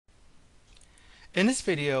In this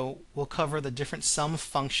video, we'll cover the different sum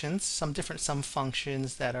functions, some different sum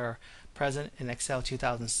functions that are present in Excel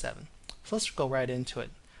 2007. So let's go right into it.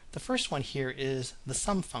 The first one here is the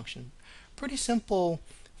sum function. Pretty simple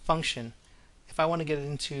function. If I want to get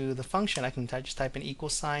into the function, I can just type in equal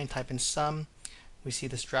sign, type in sum. We see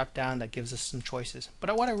this drop down that gives us some choices.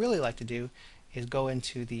 But what I really like to do is go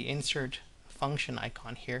into the insert function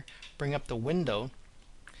icon here, bring up the window,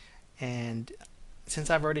 and since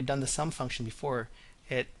I've already done the sum function before,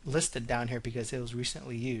 it listed down here because it was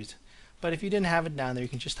recently used. But if you didn't have it down there, you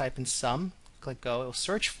can just type in sum, click go, it'll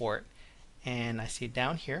search for it, and I see it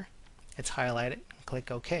down here. It's highlighted, click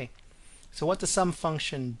OK. So what the sum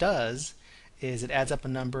function does is it adds up a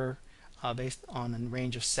number based on a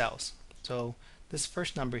range of cells. So this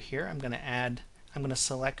first number here, I'm going to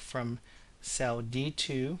select from cell D2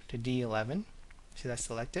 to D11. See that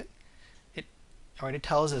selected? It already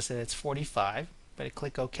tells us that it's 45. But I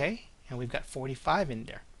click OK, and we've got 45 in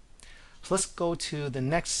there. So let's go to the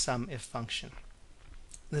next SUMIF function.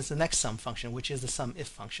 This is the next sum function, which is the SUMIF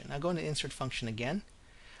function. Now go into insert function again.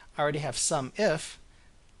 I already have SUMIF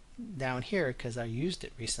down here because I used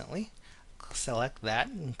it recently. Select that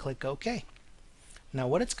and click OK. Now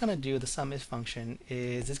what it's going to do, the SUMIF function,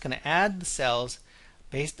 is it's going to add the cells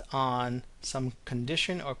based on some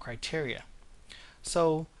condition or criteria.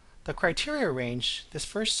 So the criteria range, this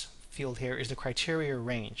first field here is the criteria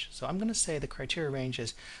range. So I'm going to say the criteria range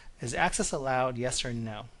is access allowed, yes or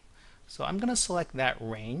no. So I'm going to select that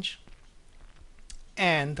range.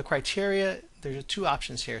 And the criteria, there's two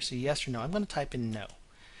options here, so yes or no. I'm going to type in no.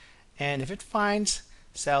 And if it finds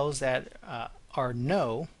cells that are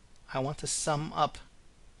no, I want to sum up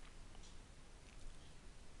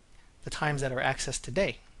the times that are accessed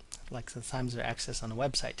today, like the times that are accessed on the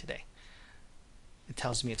website today. It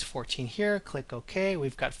tells me it's 14 here. Click OK.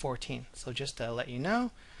 We've got 14. So just to let you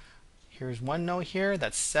know, here's one no here.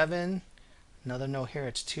 That's 7. Another no here.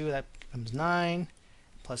 It's 2. That becomes 9.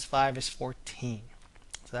 Plus 5 is 14.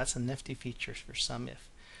 So that's a nifty feature for SUMIF.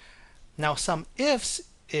 Now SUMIFS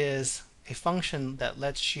is a function that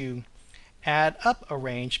lets you add up a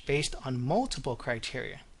range based on multiple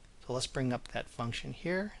criteria. So let's bring up that function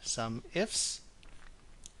here. SUMIFS.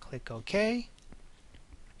 Click OK.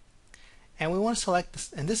 And we want to select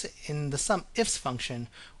this, and this in the SUMIFS function,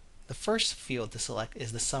 the first field to select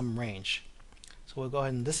is the sum range. So we'll go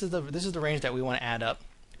ahead and this is the range that we want to add up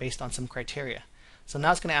based on some criteria. So now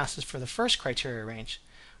it's going to ask us for the first criteria range.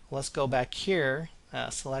 Let's go back here,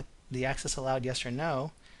 select the access allowed, yes or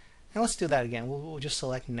no, and let's do that again. We'll just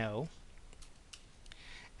select no.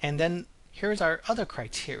 And then here's our other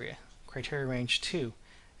criteria range 2.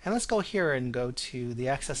 And let's go here and go to the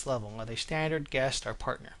access level. Are they standard, guest, or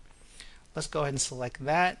partner? Let's go ahead and select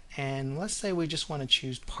that, and let's say we just want to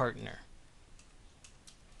choose partner.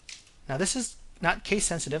 Now this is not case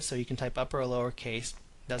sensitive, so you can type upper or lower case,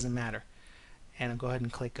 doesn't matter. And I'll go ahead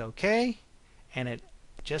and click OK, and it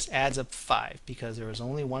just adds up 5 because there was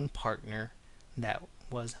only one partner that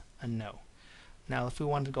was a no. Now if we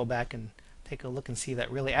wanted to go back and take a look and see that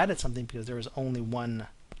really added something because there was only one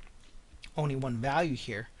value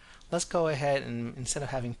here, let's go ahead and instead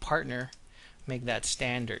of having partner, make that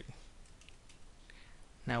standard.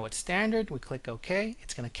 Now with standard, we click OK,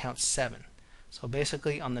 it's going to count 7. So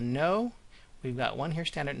basically on the no, we've got one here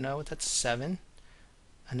standard no, that's 7.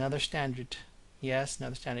 Another standard yes,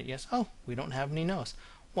 another standard yes. Oh, we don't have any no's.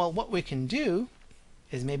 Well, what we can do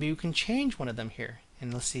is maybe you can change one of them here,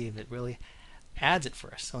 and let's see if it really adds it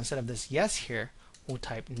for us. So instead of this yes here, we'll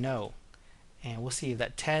type no, and we'll see if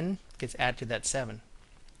that 10 gets added to that 7.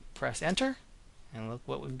 Press enter, and look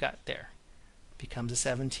what we've got there. Becomes a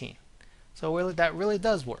 17. So really, that really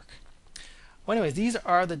does work. Well, anyways, these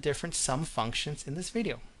are the different sum functions in this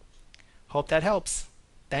video. Hope that helps.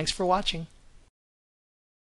 Thanks for watching.